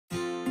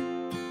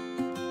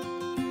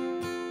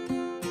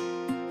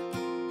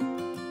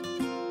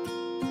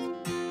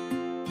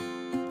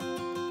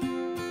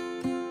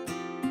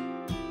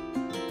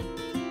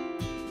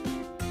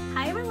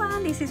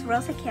this is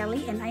Rosa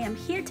Kelly and I am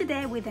here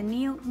today with a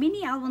new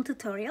mini album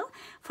tutorial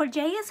for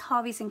JS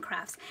Hobbies and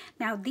Crafts.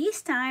 Now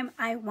this time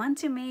I want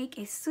to make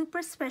a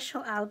super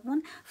special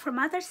album for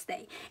Mother's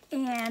Day,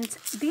 and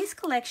this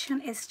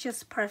collection is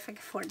just perfect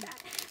for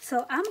that.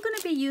 So I'm going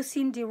to be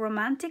using the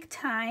Romantic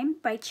Time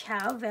by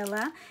Ciao,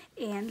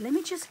 and let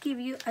me just give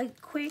you a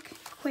quick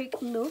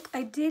look.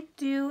 I did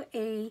do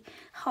a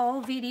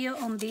haul video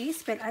on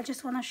this, but I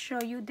just want to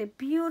show you the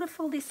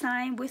beautiful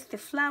design with the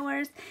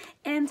flowers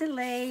and the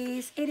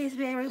lace. It is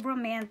very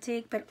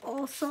romantic, but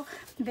also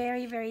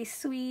very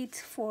sweet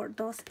for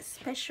those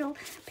special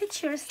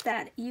pictures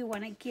that you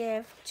want to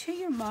give to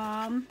your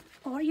mom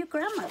or your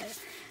grandmother.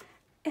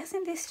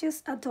 Isn't this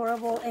just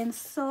adorable and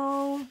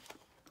so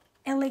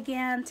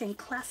elegant and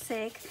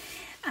classic?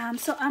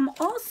 So I'm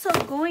also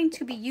going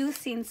to be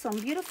using some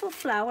beautiful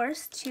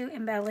flowers to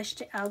embellish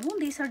the album.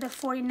 These are the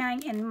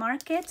 49 and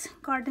Market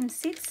Garden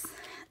Seeds,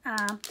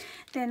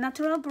 the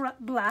Natural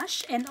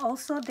Blush, and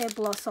also the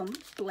Blossom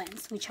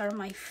Blends, which are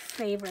my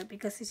favorite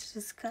because it's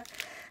just got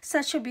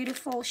such a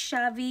beautiful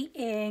shabby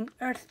and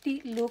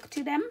earthy look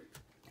to them.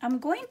 I'm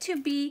going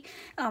to be,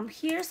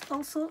 here's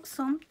also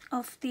some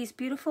of these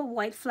beautiful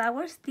white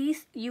flowers.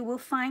 These you will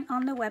find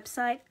on the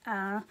website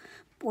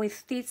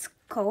with this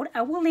code.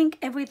 I will link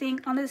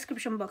everything on the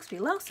description box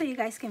below so you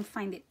guys can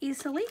find it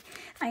easily.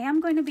 I am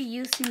going to be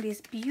using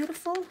this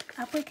beautiful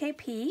applique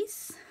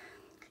piece.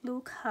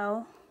 Look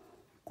how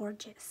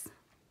gorgeous.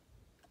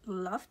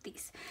 Love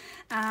these.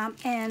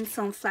 And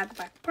some flat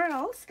back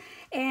pearls.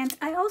 And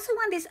I also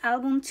want this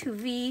album to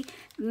be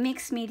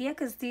mixed media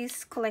because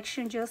this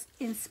collection just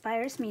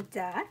inspires me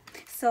that.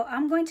 So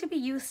I'm going to be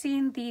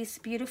using this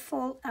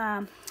beautiful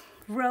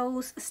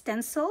rose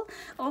stencil.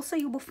 Also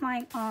you will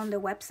find on the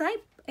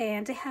website,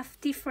 and they have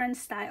different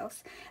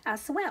styles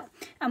as well.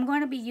 I'm going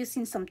to be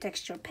using some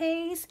texture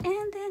paste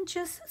and then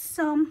just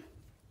some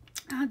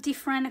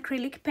different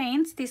acrylic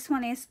paints. This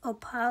one is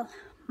Opal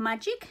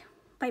Magic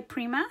by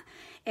Prima,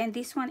 and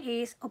this one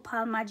is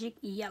Opal Magic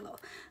Yellow.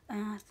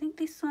 I think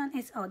this one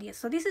is, oh yes,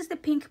 so this is the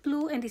pink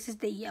blue and this is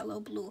the yellow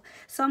blue.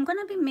 So I'm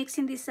gonna be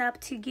mixing this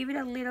up to give it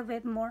a little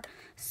bit more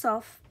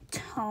soft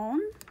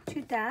tone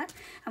to that.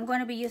 I'm going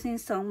to be using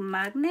some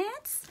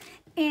magnets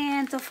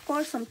and of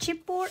course some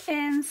chipboard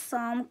and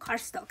some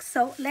cardstock.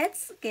 So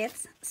let's get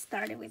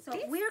started with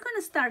this. We're going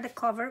to start the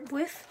cover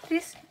with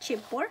this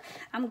chipboard.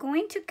 I'm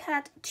going to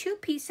cut 2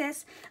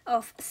 pieces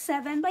of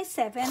 7 by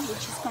 7, which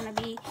is going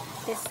to be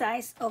the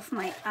size of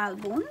my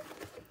album.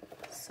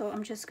 So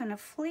I'm just going to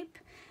flip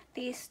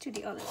this to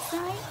the other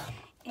side,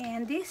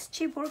 and this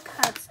chipboard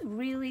cuts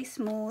really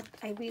smooth.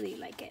 I really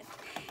like it.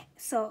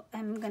 So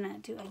I'm gonna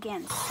do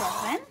again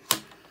 7,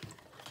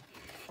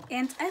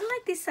 and I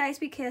like this size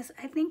because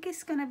I think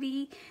it's gonna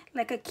be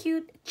like a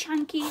cute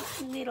chunky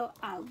little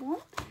album.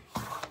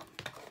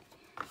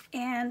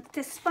 And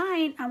the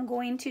spine, I'm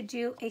going to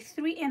do a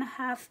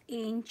 3.5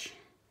 inch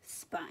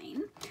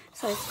spine,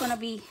 so it's gonna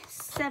be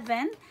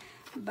 7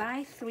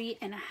 by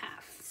 3.5.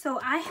 So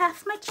I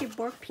have my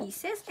chipboard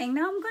pieces, and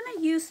now I'm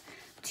gonna use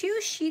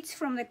 2 sheets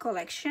from the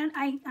collection.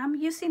 I'm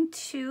using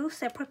 2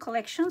 separate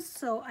collections,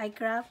 so I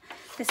grabbed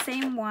the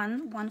same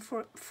one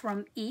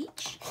from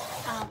each,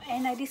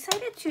 and I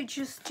decided to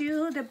just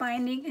do the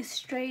binding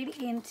straight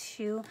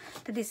into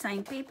the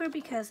design paper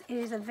because it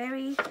is a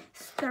very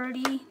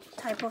sturdy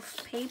type of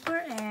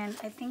paper and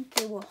I think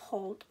they will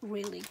hold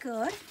really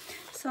good.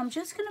 So I'm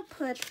just gonna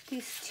put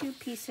these 2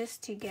 pieces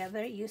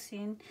together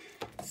using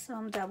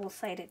some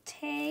double-sided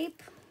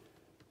tape.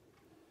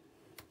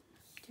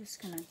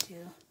 Just gonna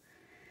do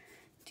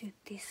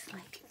this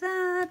like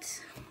that,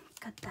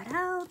 cut that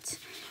out,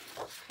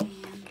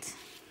 and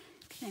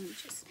let me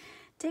just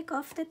take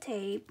off the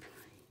tape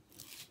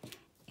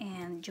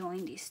and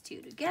join these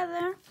 2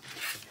 together.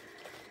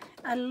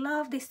 I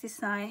love this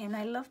design, and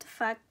I love the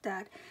fact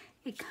that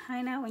it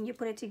kind of, when you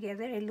put it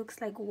together, it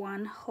looks like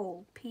one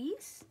whole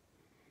piece.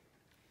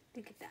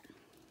 Look at that.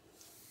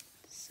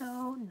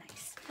 So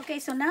nice. Okay,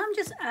 so now I'm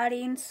just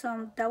adding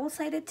some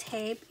double-sided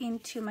tape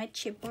into my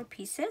chipboard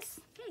pieces.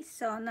 Okay,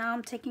 so now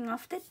I'm taking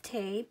off the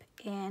tape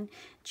and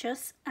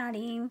just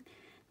adding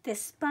the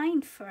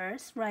spine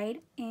first,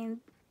 right in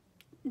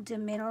the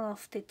middle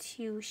of the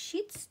 2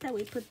 sheets that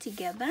we put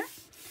together.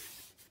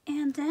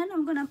 And then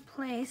I'm gonna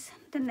place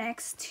the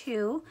next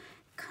 2,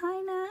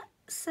 kind of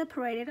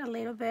separated a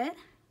little bit,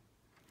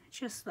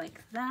 just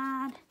like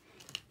that.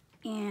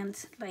 And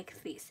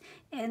like this,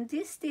 and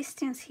this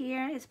distance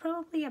here is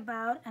probably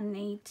about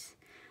 1/8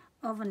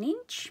 of an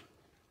inch.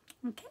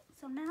 Okay,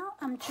 so now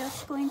I'm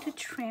just going to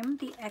trim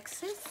the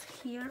excess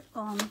here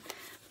on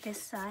the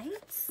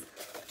sides.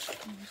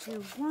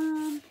 Do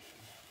 1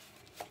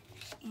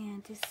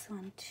 and this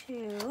one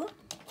too.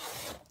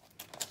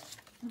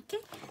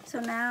 Okay, so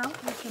now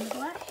we can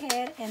go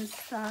ahead and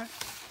start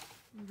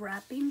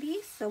wrapping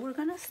these. So we're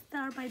gonna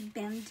start by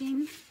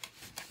bending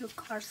your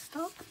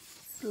cardstock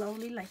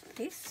slowly like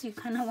this. You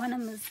kind of want to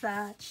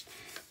massage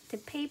the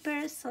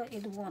paper so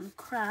it won't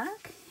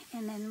crack,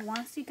 and then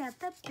once you got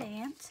that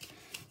bent,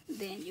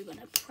 then you're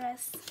gonna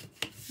press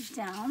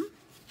down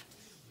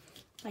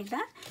like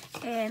that.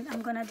 And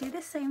I'm gonna do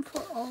the same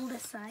for all the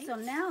sides. So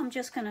now I'm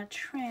just gonna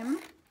trim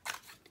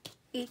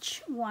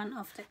each one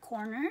of the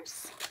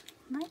corners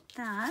like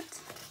that.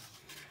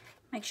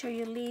 Make sure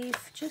you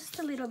leave just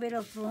a little bit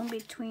of room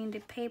between the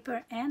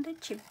paper and the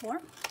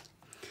chipboard.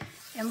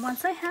 And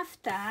once I have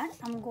that,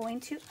 I'm going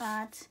to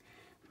add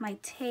my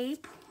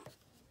tape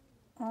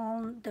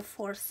on the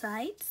 4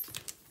 sides.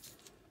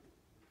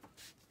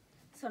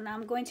 So now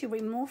I'm going to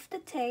remove the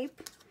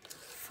tape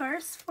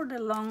first for the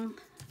long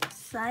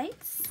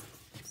sides.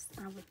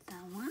 Start with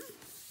that one.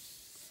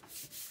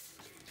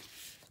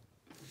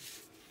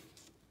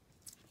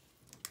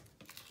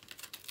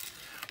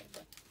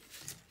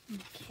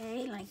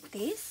 Okay, like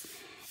this.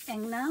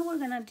 And now we're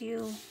gonna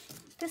do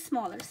the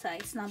smaller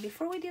size. Now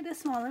before we do the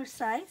smaller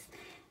size,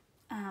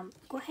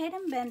 go ahead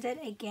and bend it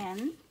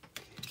again,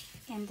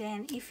 and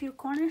then if your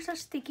corners are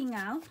sticking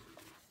out,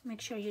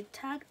 make sure you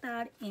tag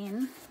that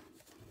in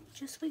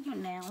just with your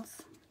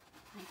nails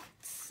like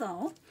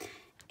so.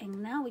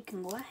 And now we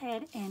can go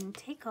ahead and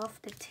take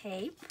off the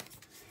tape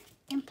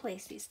and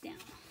place this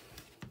down.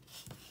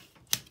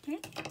 Okay,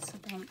 so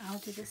then I'll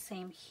do the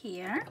same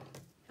here.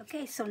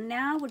 Okay, so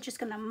now we're just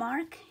gonna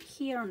mark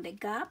here on the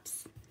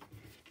gaps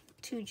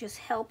to just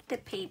help the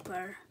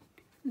paper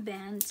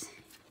bend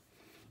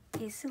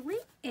easily,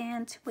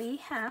 and we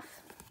have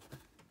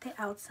the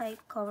outside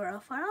cover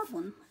of our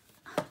album.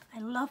 I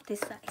love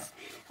this size.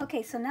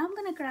 Okay, so now I'm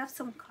gonna grab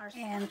some cards,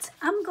 and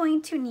I'm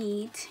going to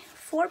need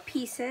 4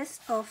 pieces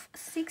of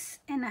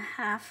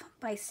 6.5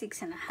 by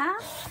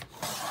 6.5,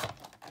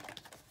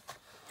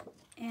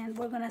 and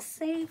we're gonna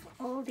save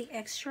all the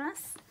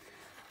extras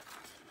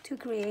to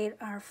create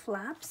our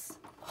flaps.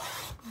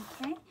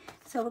 Okay,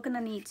 so we're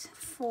gonna need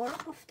 4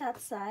 of that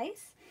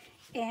size,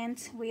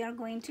 and we are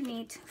going to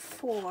need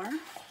 4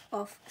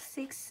 of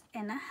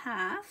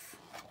 6.5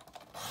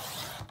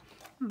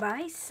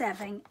 by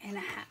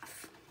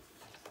 7.5,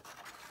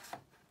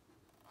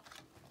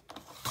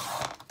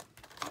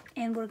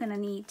 and we're gonna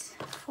need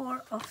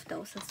 4 of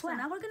those as well.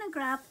 Now we're gonna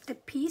grab the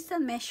piece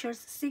that measures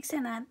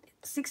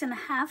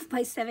 6.5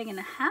 by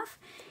 7.5,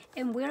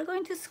 and we're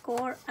going to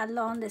score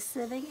along the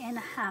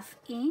 7.5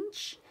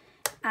 inch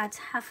at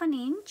 1/2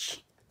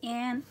 inch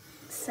and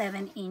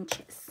 7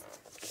 inches.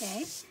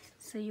 Okay,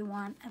 so you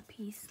want a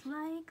piece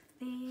like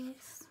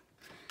this,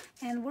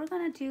 and we're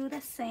gonna do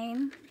the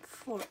same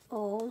for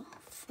all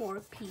 4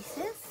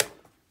 pieces.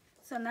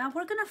 So now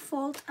we're gonna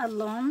fold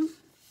along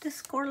the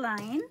score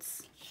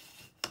lines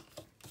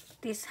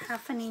these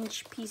 1/2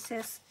 inch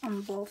pieces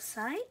on both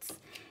sides,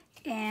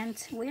 and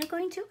we're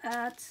going to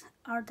add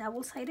our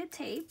double-sided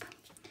tape.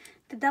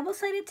 The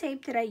double-sided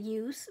tape that I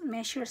use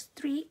measures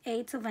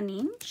 3/8 of an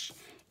inch,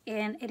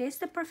 and it is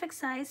the perfect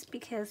size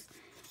because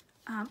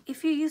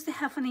if you use the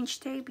 1/2 inch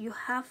tape, you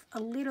have a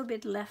little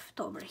bit left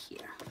over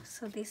here.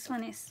 So this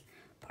one is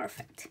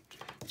perfect.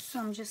 So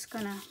I'm just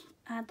gonna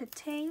add the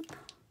tape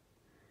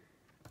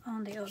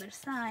on the other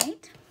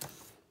side,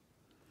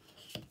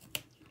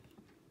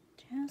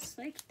 just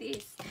like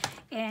this.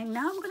 And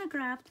now I'm gonna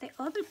grab the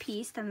other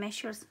piece that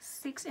measures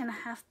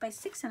 6.5 by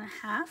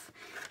 6.5,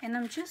 and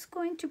I'm just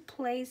going to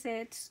place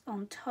it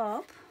on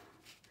top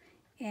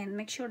and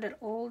make sure that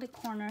all the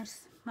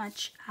corners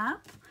match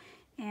up.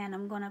 And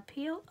I'm gonna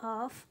peel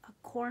off a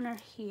corner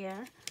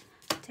here,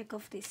 take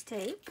off this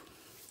tape,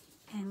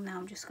 and now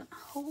I'm just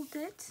gonna hold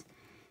it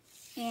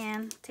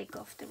and take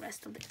off the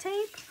rest of the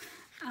tape.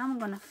 I'm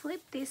gonna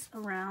flip this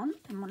around.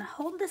 I'm gonna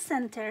hold the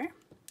center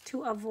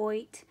to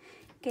avoid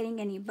getting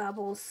any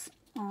bubbles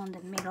on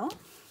the middle.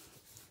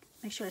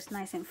 Make sure it's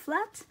nice and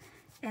flat.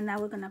 And now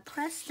we're gonna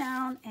press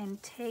down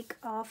and take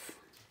off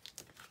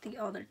the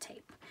other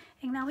tape.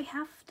 And now we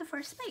have the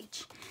first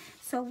page.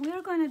 So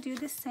we're gonna do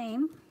the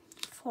same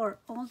for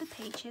all the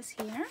pages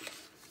here.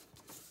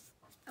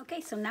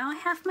 Okay, so now I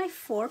have my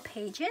 4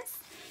 pages,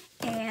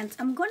 and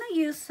I'm gonna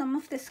use some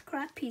of the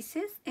scrap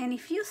pieces. And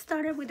if you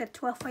started with a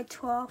 12 by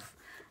 12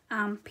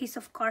 piece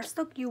of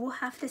cardstock, you will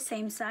have the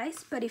same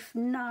size, but if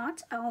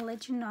not, I'll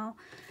let you know.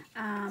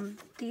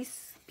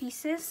 These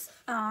pieces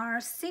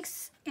are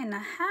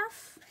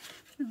 6.5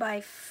 by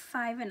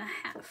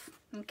 5.5.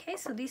 Okay,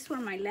 so these were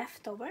my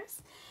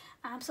leftovers.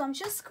 So I'm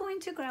just going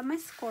to grab my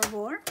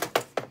scoreboard,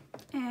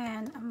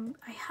 and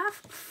I have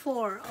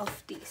 4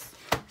 of these.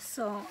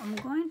 So I'm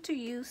going to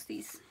use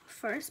these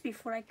first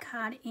before I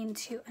cut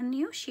into a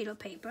new sheet of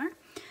paper.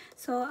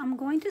 So I'm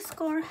going to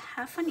score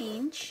 1/2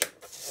 inch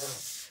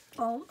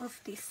all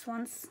of these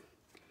ones,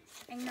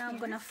 and now I'm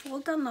gonna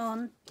fold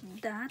along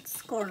that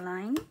score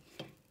line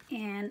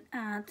and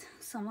add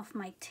some of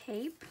my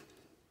tape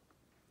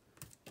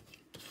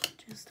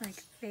just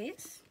like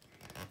this.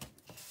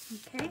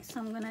 Okay, so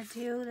I'm gonna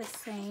do the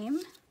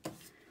same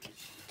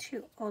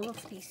to all of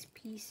these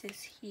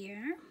pieces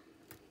here.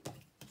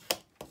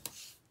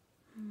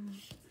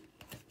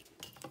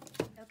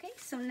 Okay,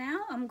 so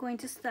now I'm going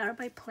to start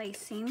by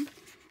placing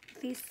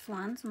these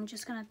ones. I'm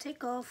just gonna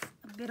take off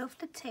a bit of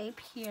the tape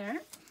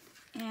here,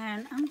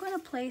 and I'm gonna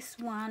place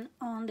one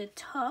on the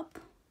top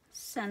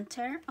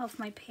center of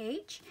my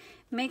page.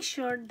 Make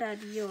sure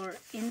that your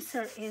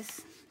insert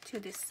is to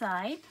the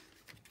side.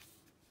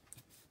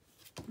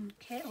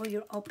 okay, or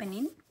your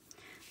opening.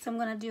 So I'm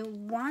gonna do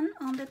one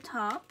on the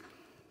top,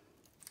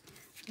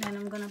 then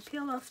I'm gonna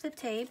peel off the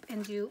tape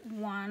and do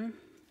one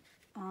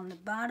on the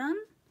bottom.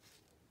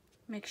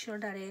 Make sure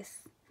that is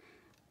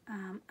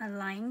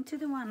aligned to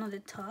the one on the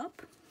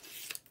top.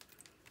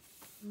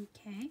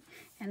 Okay,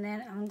 and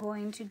then I'm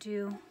going to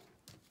do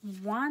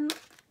one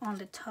on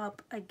the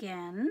top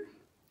again.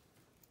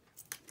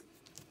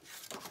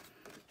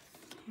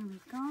 Here we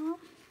go.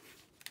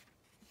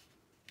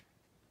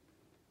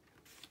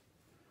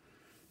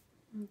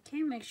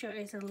 Okay, make sure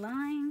it's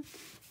aligned.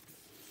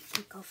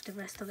 Take off the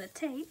rest of the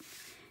tape.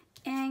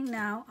 And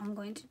now I'm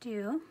going to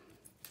do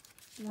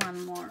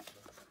one more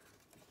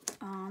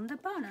on the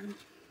bottom.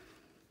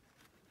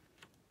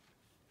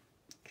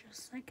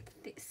 Just like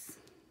this.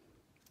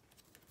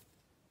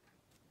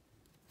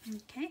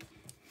 Okay,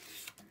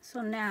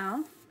 so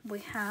now we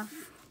have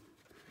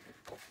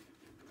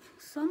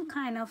some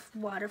kind of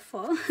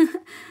waterfall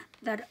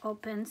that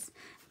opens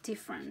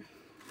different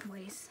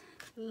ways,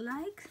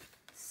 like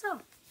so.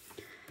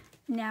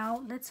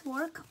 Now let's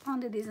work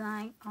on the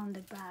design on the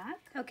back.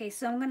 Okay,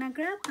 so I'm gonna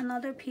grab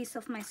another piece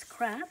of my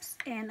scraps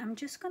and I'm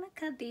just gonna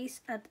cut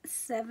these at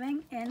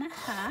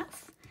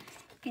 7.5,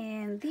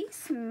 and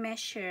this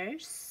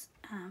measures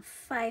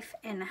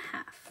 5.5.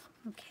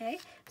 Okay,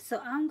 so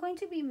I'm going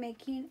to be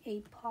making a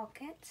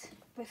pocket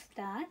with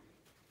that,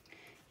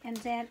 and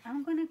then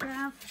I'm gonna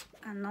grab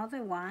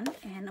another one,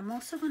 and I'm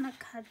also gonna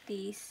cut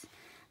these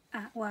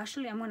well,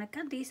 actually I'm gonna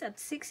cut these at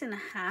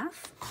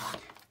 6.5,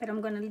 but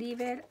I'm gonna leave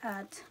it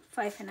at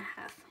 5.5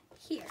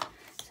 here.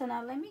 So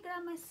now let me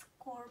grab my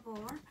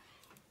scoreboard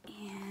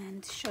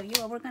and show you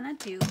what we're gonna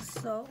do.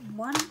 So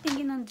what I'm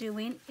thinking on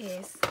doing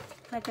is,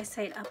 like I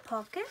said, a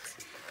pocket,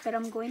 but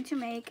I'm going to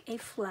make a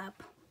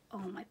flap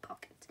on my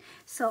pocket.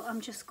 So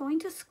I'm just going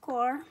to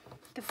score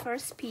the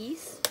first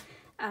piece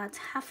at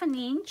 1/2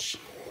 inch,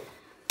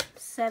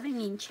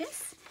 7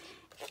 inches,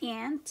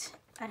 and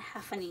at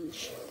 1/2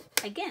 inch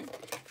again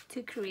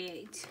to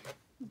create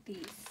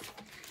these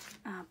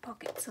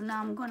pockets. So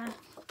now I'm gonna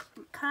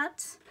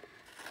cut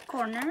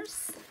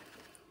corners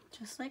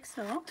just like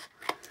so,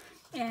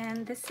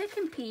 and the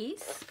second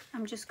piece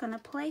I'm just gonna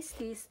place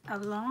this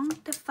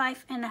along the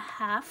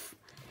 5.5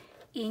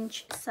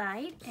 inch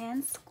side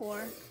and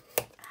score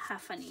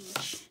 1/2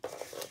 inch.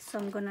 So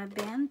I'm gonna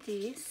bend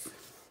this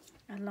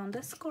along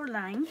the score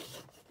line,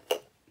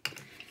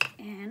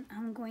 and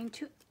I'm going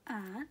to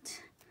add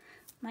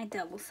my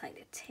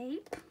double-sided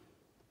tape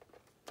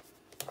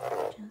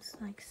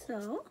just like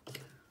so.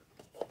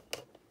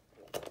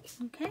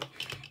 Okay,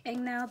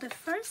 and now the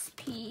first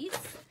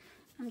piece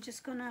I'm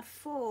just gonna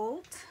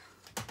fold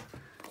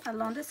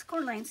along the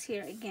score lines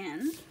here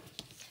again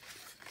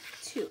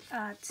to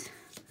add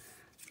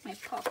my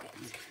pocket.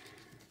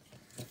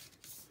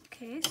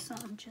 Okay, so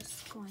I'm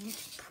just going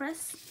to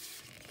press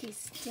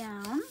this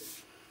down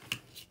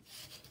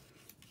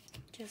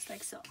just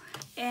like so.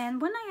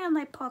 And when I add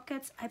my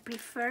pockets, I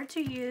prefer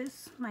to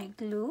use my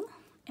glue,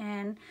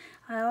 and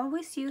I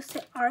always use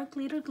the art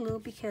glitter glue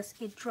because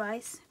it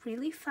dries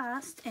really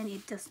fast and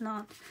it does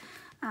not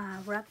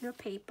wrap your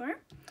paper.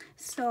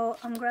 So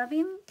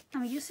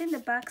I'm using the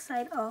back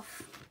side of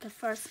the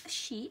first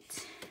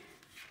sheet,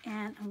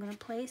 and I'm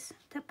gonna place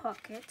the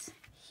pocket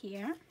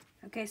here.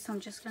 Okay, so I'm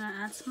just gonna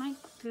add my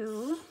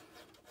glue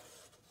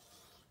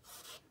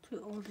to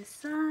all the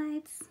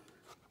sides,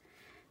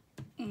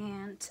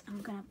 and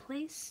I'm gonna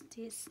place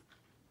this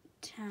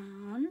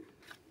down.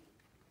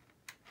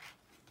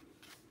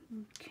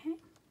 Okay,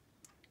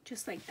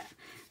 just like that.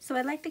 So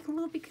I like the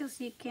glue because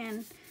you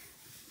can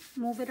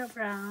move it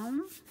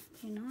around,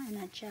 you know,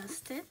 and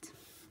adjust it.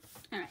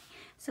 All right,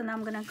 so now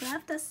I'm gonna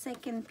grab the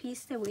second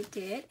piece that we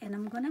did, and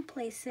I'm gonna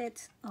place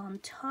it on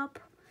top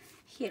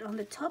here on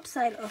the top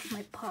side of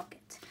my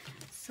pocket.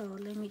 So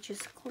let me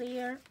just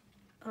clear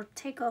or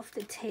take off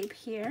the tape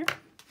here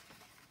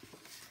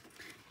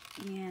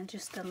and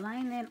just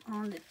align it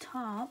on the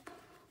top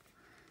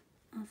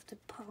of the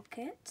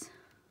pocket.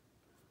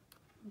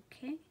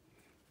 Okay,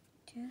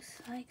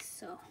 just like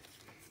so.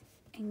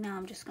 And now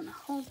I'm just gonna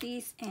hold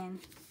these and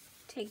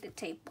take the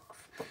tape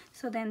off.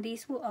 So then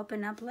these will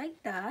open up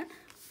like that,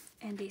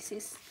 and this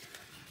is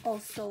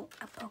also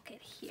a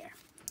pocket here.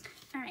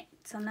 All right,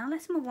 so now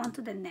let's move on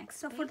to the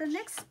next. So for the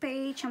next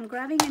page, I'm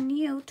grabbing a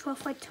new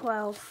 12 by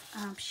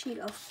 12 sheet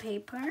of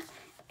paper,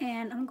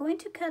 and I'm going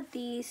to cut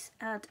these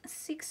at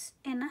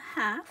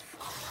 6.5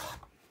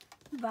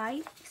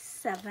 by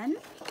 7.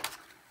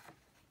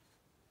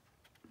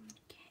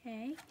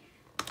 Okay,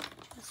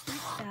 just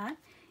like that.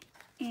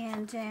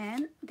 And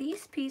then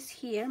this piece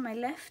here, my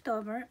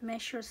leftover,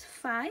 measures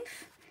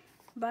 5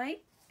 by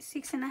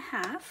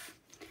 6.5,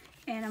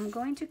 and I'm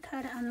going to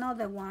cut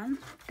another one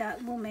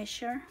that will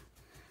measure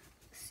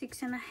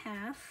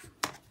 6.5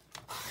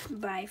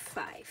 by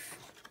 5.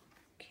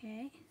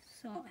 Okay,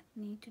 so I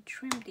need to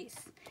trim this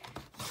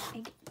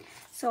again.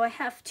 So I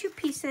have two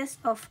pieces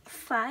of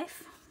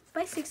 5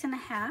 by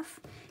 6.5,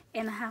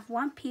 and I have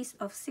one piece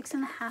of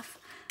 6.5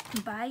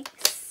 by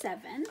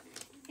 7,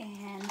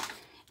 and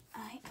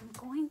I am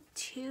going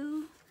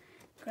to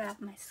grab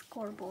my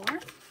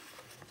scoreboard.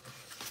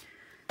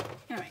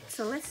 All right,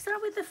 so let's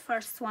start with the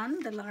first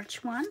one, the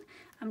large one.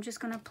 I'm just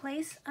gonna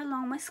place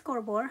along my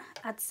scoreboard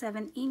at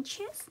 7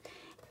 inches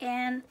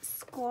and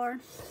score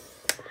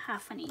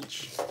 1/2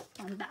 inch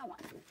on that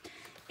one.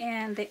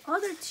 And the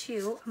other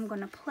two, I'm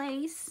gonna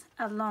place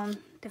along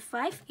the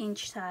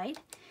 5-inch side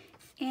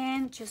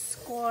and just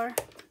score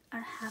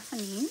 1/2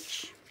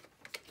 inch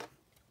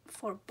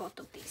for both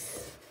of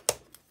these.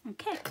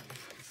 Okay,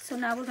 so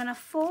now we're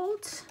gonna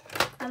fold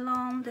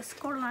along the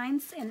score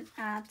lines and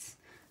add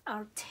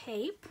our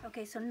tape.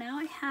 Okay, so now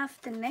I have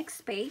the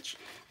next page.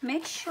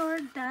 Make sure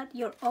that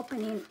your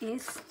opening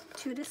is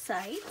to the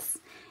sides,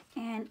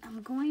 and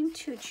I'm going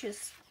to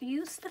just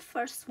use the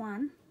first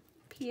one,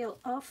 peel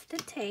off the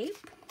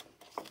tape,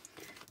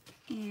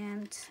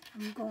 and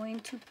I'm going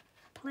to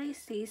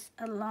place this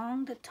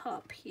along the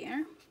top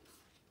here,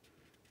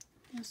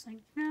 just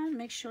like that.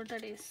 Make sure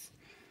that it's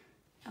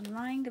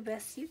aligned the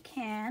best you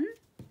can.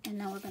 And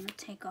now we're going to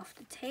take off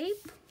the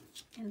tape,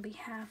 and we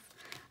have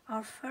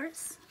our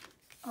first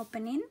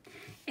opening.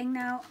 And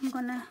now I'm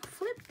going to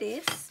flip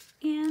this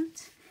and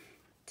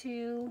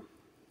do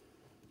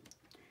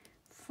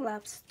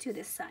flaps to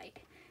the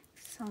side.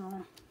 So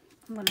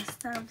I'm going to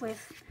start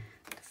with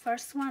the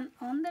first one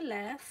on the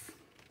left,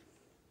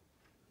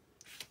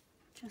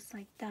 just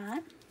like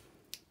that,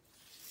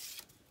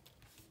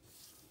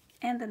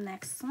 and the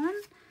next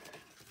one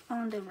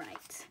on the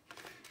right.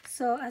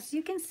 So as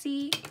you can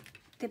see,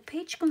 the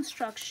page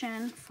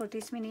construction for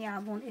this mini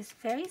album is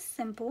very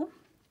simple,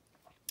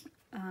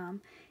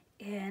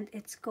 and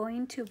it's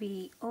going to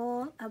be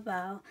all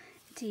about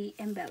the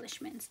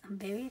embellishments. I'm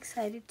very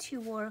excited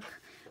to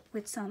work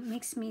with some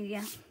mixed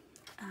media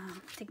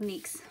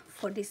techniques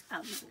for this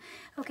album.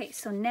 Okay,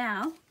 so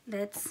now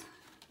let's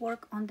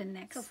work on the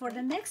next. So for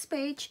the next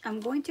page, I'm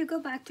going to go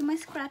back to my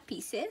scrap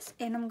pieces,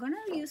 and I'm gonna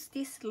use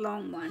this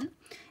long one,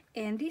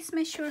 and this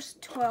measures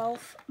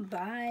 12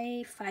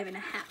 by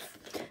 5.5.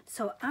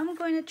 So I'm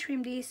going to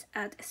trim this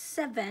at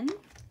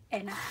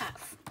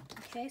 7.5.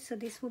 Okay, so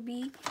this will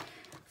be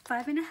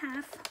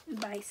 5.5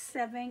 by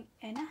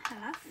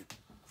 7.5,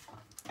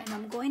 and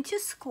I'm going to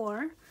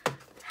score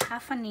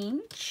 1/2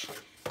 inch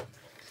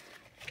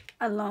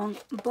along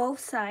both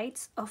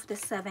sides of the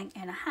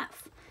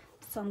 7.5.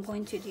 So I'm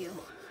going to do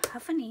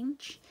 1/2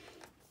 inch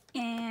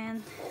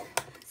and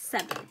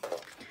 7,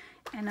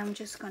 and I'm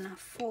just gonna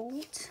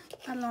fold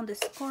along the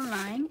score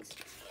lines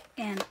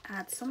and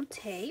add some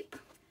tape.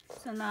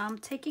 So now I'm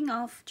taking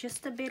off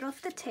just a bit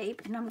of the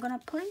tape, and I'm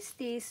gonna place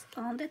this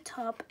on the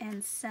top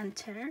and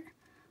center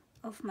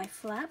of my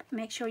flap.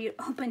 Make sure your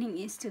opening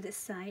is to the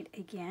side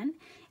again,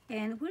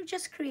 and we're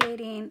just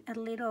creating a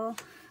little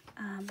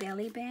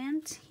belly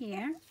band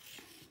here.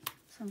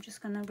 So I'm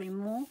just gonna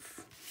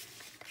remove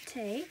the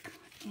tape,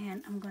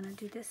 and I'm gonna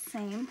do the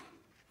same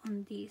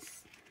on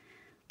this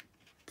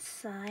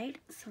side.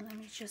 So let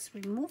me just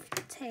remove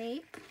the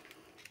tape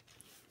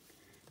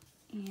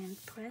and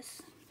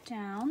press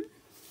down,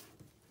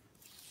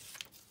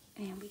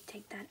 and we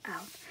take that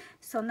out.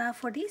 So now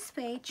for this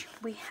page,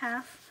 we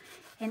have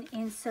an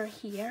insert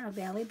here, a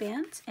belly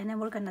band, and then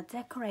we're gonna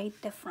decorate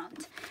the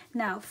front.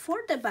 Now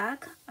for the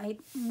back,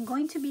 I'm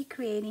going to be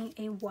creating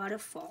a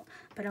waterfall,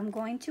 but I'm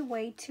going to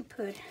wait to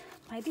put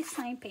my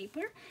design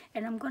paper,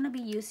 and I'm gonna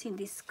be using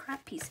these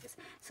scrap pieces.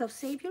 So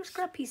save your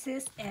scrap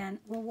pieces, and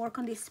we'll work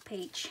on this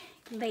page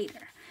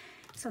later.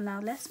 So now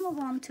let's move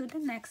on to the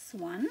next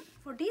one.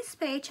 For this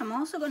page, I'm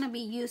also gonna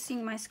be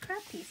using my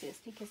scrap pieces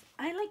because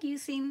I like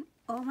using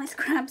all my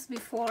scraps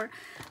before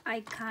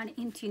I cut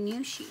into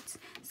new sheets.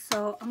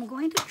 So I'm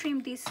going to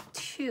trim these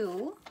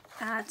two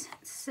at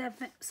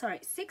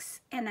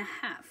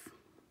 6.5.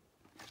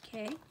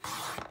 Okay,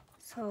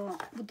 so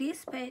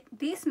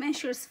this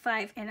measures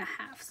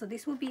 5.5. So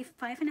this will be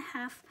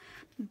 5.5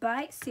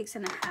 by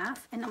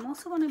 6.5, and I'm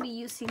also going to be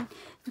using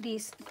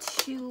these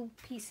two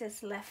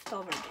pieces left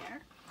over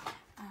there.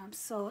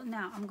 So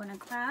now I'm gonna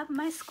grab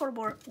my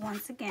scoreboard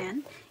once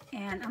again,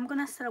 and I'm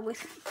gonna start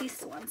with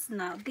these ones.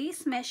 Now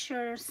this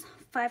measures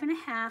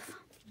 5.5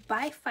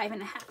 by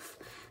 5.5.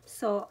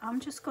 So I'm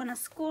just gonna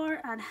score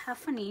at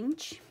 1/2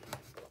 inch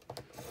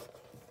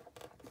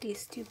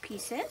these two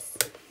pieces,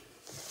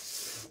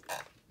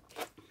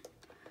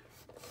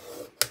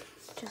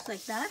 just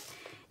like that.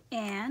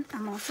 And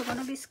I'm also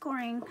gonna be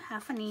scoring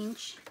 1/2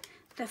 inch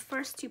the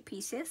first two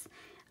pieces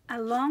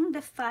along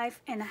the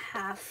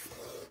 5.5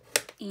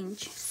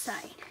 inch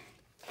side.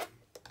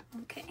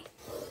 Okay,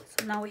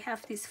 so now we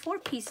have these 4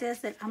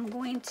 pieces that I'm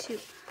going to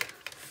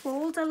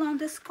fold along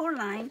the score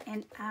line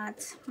and add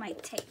my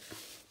tape.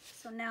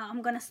 So now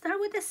I'm gonna start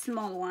with the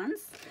small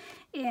ones,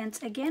 and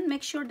again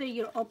make sure that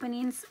your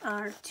openings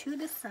are to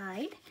the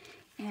side,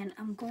 and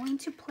I'm going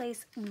to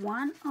place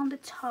one on the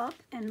top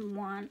and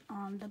one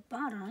on the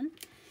bottom.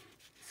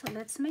 So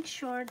let's make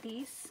sure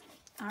these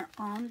are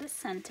on the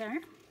center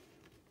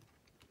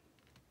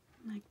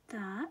like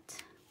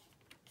that.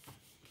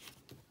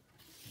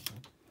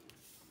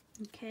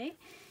 Okay,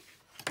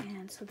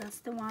 and so that's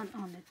the one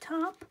on the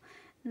top.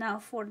 Now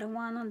for the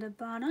one on the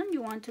bottom,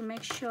 you want to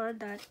make sure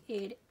that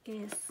it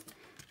is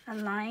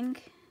align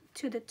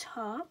to the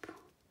top,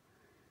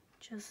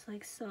 just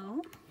like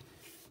so.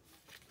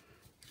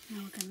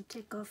 Now we're gonna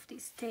take off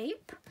this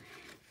tape,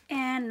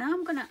 and now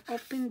I'm gonna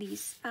open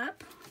these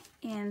up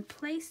and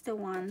place the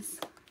ones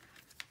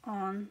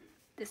on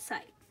the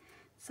side.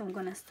 So I'm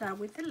gonna start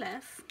with the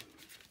left.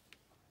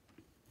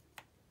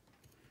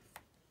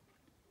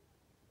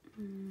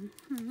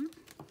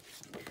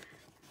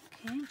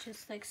 Okay,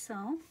 just like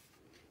so.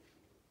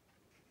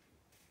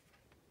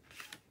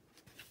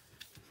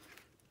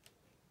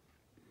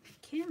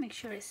 Okay, make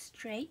sure it's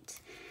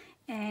straight,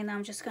 and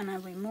I'm just gonna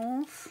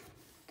remove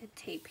the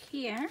tape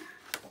here,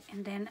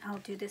 and then I'll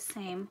do the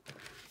same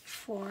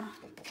for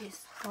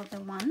this other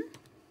one.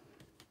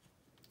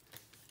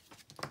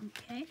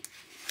 Okay,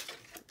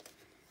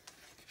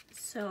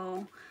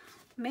 so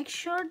make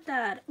sure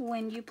that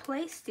when you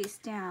place this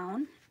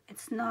down,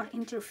 it's not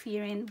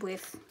interfering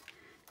with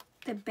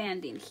the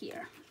bending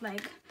here.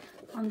 Like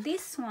on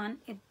this one,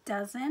 it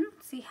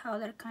doesn't. See how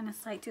they're kind of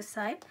side to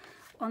side?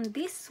 On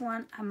this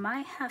one, I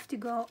might have to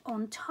go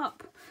on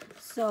top.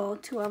 So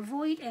to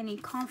avoid any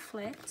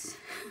conflict,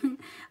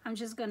 I'm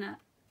just gonna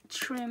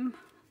trim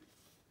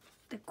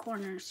the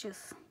corners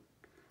just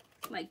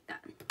like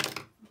that.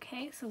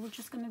 Okay, so we're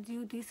just gonna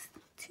do these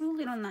 2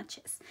 little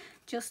notches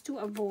just to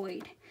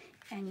avoid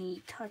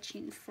any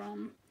touching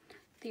from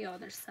the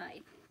other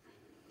side.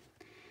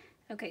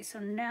 Okay, so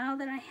now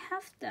that I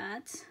have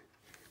that,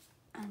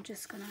 I'm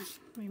just gonna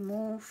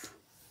remove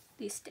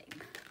this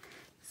tape.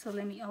 So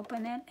let me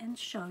open it and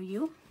show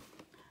you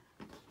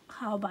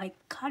how by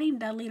cutting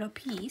that little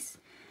piece,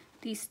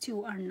 these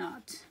two are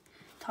not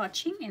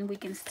touching, and we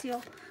can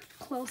still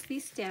close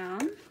this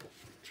down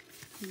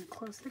and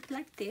close it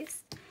like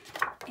this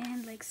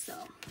and like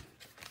so.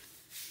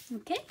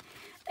 Okay,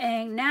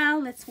 and now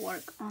let's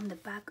work on the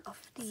back of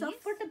these. So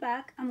for the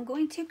back, I'm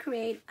going to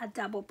create a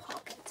double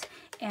pocket,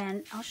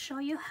 and I'll show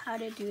you how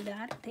to do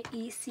that the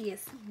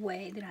easiest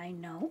way that I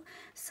know.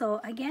 So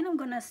again, I'm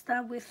gonna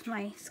start with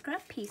my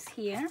scrap piece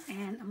here,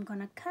 and I'm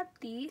gonna cut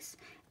these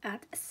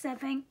at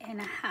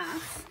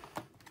 7.5.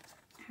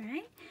 All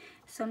right,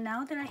 so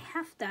now that I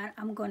have that,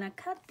 I'm gonna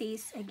cut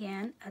these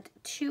again at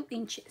 2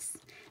 inches.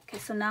 Okay,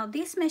 so now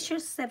this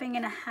measures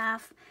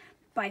 7.5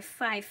 by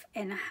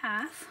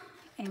 5.5,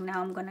 and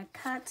now I'm gonna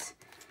cut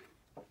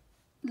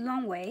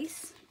long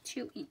ways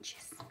 2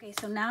 inches. Okay,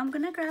 so now I'm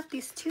gonna grab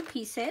these 2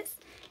 pieces,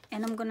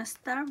 and I'm gonna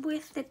start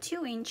with the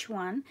 2-inch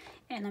one,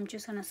 and I'm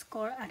just gonna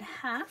score at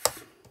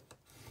half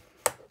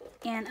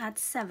and at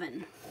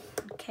 7.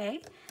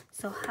 Okay,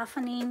 so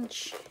 1/2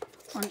 inch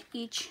on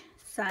each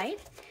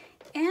side,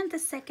 and the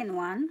second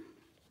one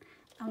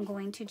I'm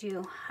going to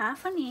do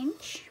 1/2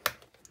 inch,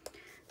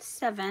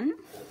 7,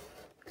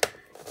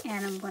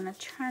 and I'm gonna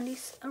turn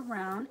this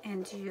around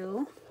and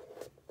do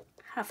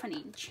 1/2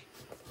 inch.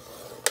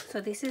 So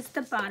this is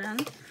the bottom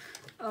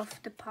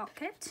of the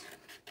pocket,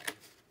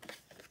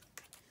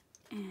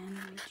 and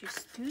we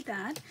just do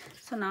that.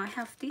 So now I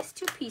have these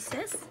 2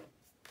 pieces.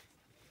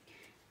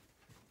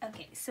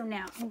 Okay, so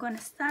now I'm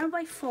gonna start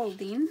by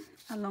folding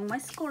along my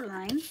score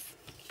lines,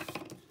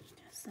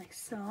 just like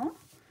so,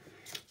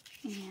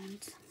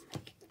 and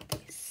like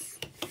this,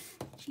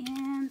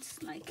 and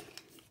like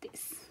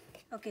this.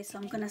 Okay, so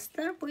I'm gonna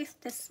start with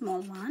the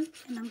small one,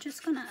 and I'm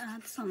just gonna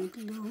add some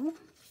glue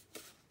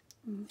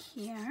in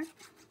here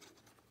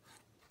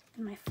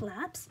in my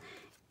flaps,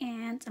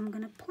 and I'm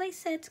gonna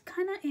place it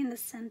kind of in the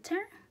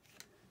center,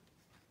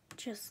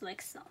 just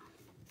like so.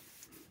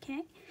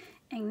 Okay,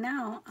 and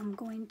now I'm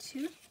going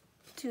to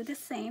do the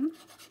same,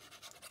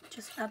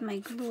 just add my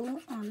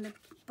glue on the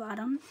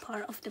bottom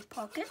part of the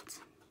pocket.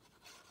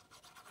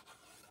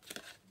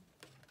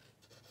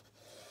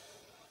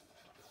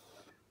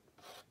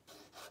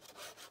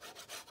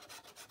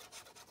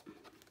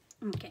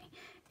 Okay,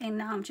 and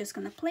now I'm just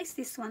gonna place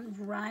this one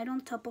right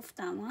on top of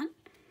that one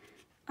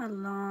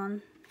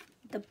along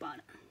the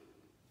bottom,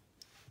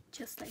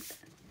 just like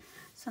that.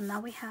 So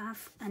now we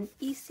have an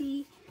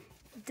easy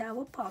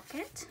double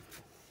pocket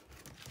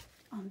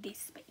on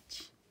this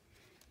page.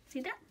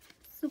 See that?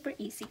 Super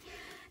easy.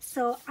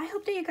 So I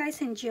hope that you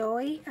guys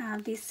enjoy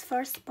this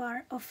first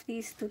part of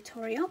this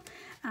tutorial.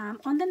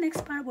 On the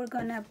next part, we're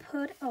gonna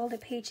put all the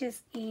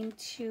pages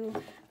into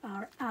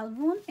our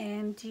album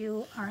and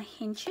do our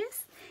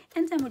hinges,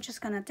 and then we're just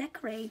gonna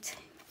decorate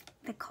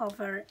the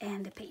cover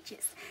and the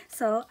pages.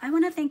 So I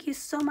want to thank you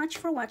so much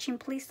for watching.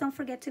 Please don't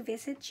forget to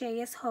visit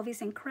JS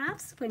Hobbies and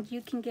Crafts, where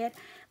you can get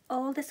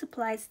all the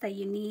supplies that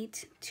you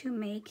need to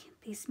make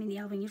this mini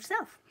album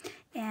yourself.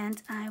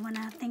 And I want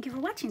to thank you for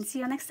watching. See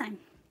you next time.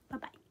 Bye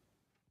bye.